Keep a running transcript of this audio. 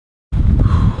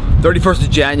31st of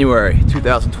January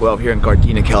 2012 here in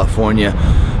Gardena, California.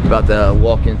 About to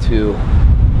walk into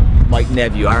Mike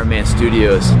Nephew, Iron Man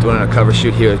Studios, doing a cover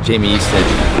shoot here with Jamie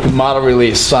Eason. Model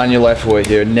release, Sign Your Life Away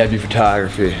here, Nephew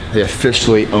Photography. They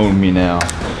officially own me now.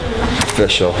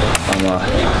 Official.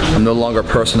 I'm no longer a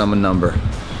person, I'm a number.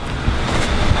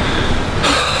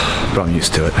 But I'm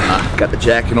used to it. Got the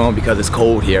jacket on because it's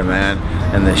cold here, man.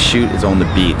 And the shoot is on the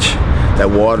beach. That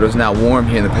water is now warm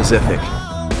here in the Pacific.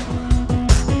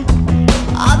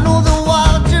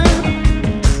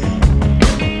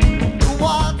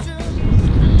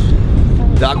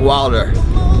 Doc Wilder,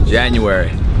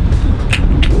 January.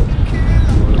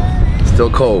 Still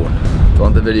cold.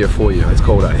 Filmed the video for you. It's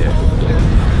cold out here.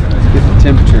 Get the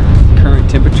temperature. Current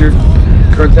temperature.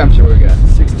 Current temperature, what we got?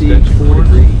 64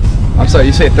 degrees. I'm sorry,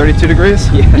 you say 32 degrees?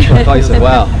 Yeah, that's what I thought you said.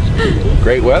 Wow.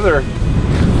 Great weather.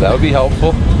 That would be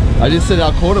helpful. I just said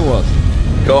how cold it was.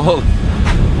 Cold.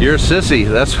 You're a sissy.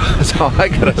 That's all I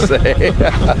gotta say.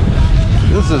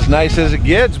 This is as nice as it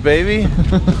gets, baby.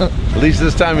 At least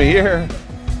this time of year.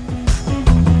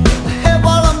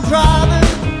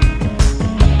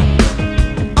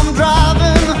 I'm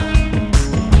driving,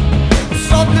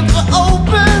 sockets are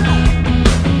open,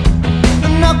 the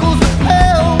knuckles are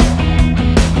pale,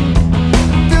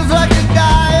 feels like you're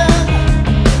dying,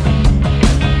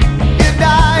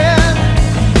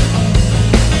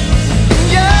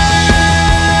 yeah,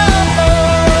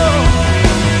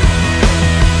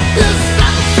 this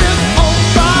sucks is on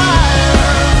fire.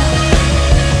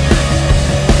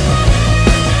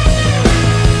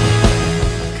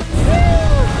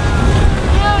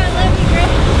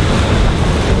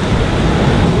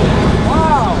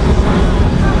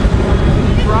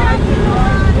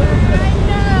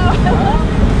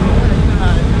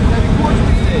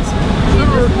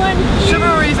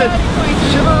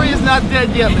 Chivalry is not dead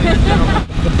yet, ladies and gentlemen.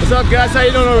 What's up, guys? How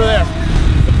you doing over there?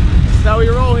 That's how we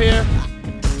roll here.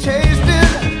 Chased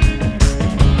it,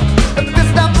 if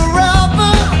it's not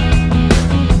forever,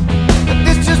 if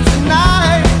it's just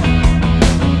tonight,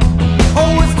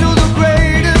 oh, it's still the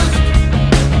greatest,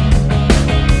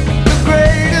 the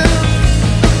greatest,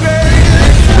 the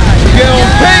greatest. Get on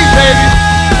pink, baby.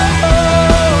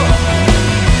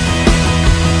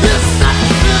 This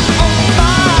sucks is on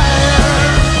fire.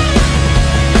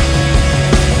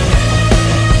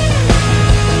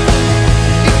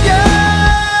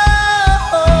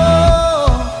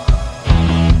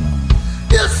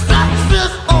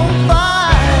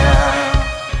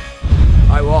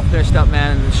 Finished up,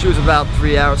 man. The shoot was about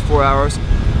 3 hours, 4 hours,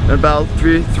 and about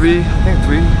three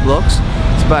looks.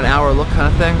 It's about an hour look kind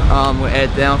of thing. We'll add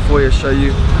it down for you, show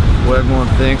you what everyone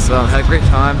thinks. Had a great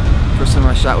time. First time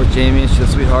I shot with Jamie, she's a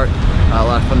sweetheart. A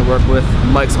lot of fun to work with.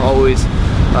 Mike's always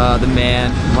the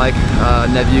man. Mike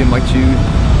Nephew, Mike Jude,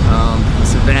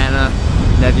 Savannah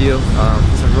Nephew.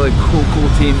 It's a really cool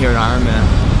team here at Iron Man,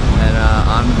 and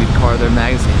I'm gonna be part of their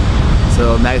magazine.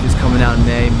 So magazine's coming out in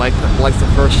May. Mike likes the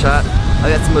first shot. I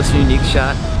think that's the most unique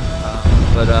shot,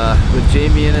 but with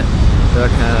Jamie in it, that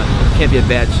can't be a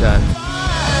bad shot.